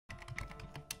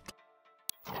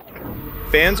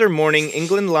Fans are mourning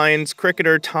England Lions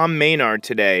cricketer Tom Maynard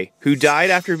today, who died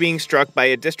after being struck by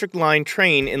a District Line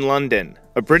train in London.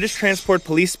 A British Transport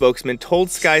Police spokesman told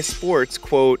Sky Sports,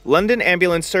 quote, "London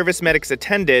ambulance service medics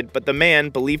attended, but the man,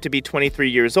 believed to be 23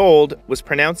 years old, was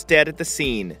pronounced dead at the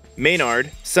scene."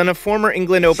 Maynard, son of former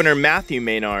England opener Matthew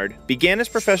Maynard, began his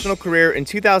professional career in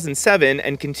 2007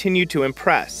 and continued to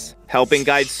impress, helping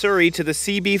guide Surrey to the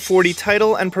CB40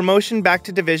 title and promotion back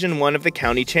to Division 1 of the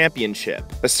county championship.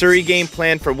 A Surrey game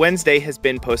planned for Wednesday has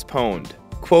been postponed.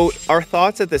 Quote, "Our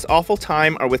thoughts at this awful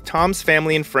time are with Tom's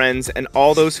family and friends and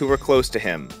all those who were close to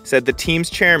him," said the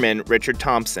team's chairman, Richard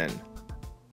Thompson.